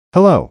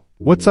Hello,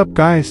 what's up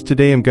guys?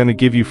 Today I'm gonna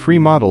give you free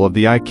model of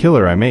the eye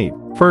killer I made.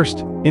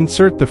 First,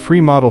 insert the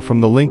free model from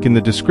the link in the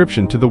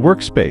description to the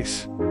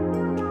workspace.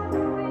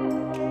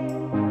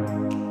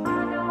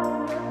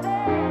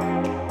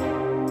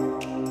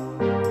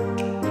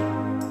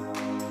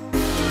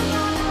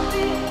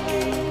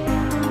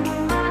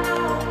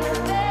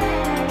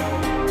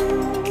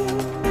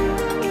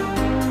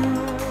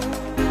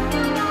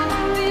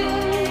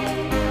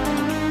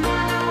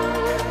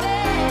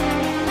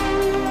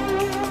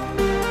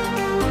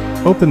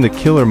 Open the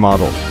killer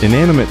model,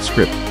 inanimate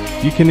script.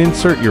 You can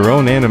insert your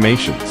own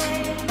animations.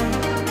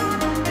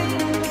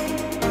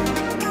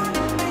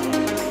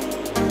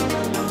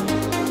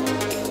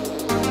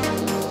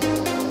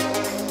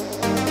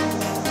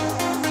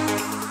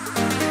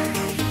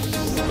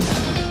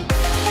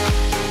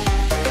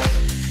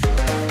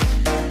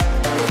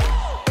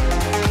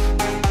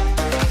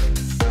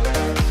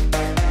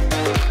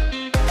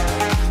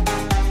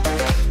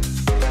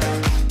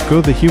 Go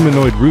the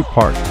humanoid root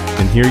part,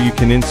 and here you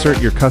can insert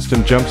your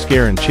custom jump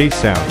scare and chase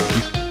sound.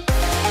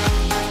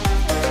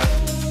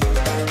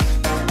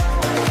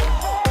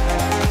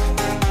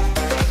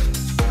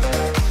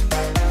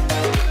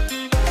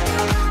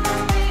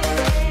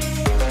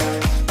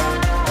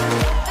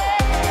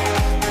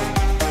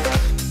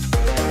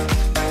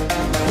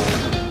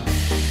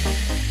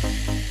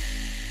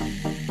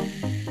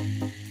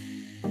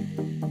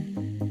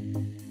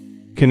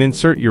 You can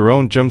insert your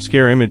own jump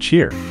scare image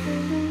here.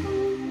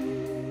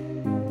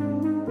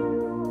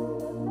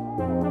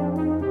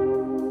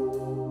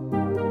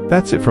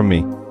 That's it from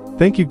me.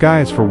 Thank you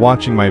guys for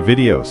watching my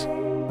videos.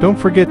 Don't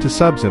forget to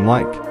subs and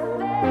like.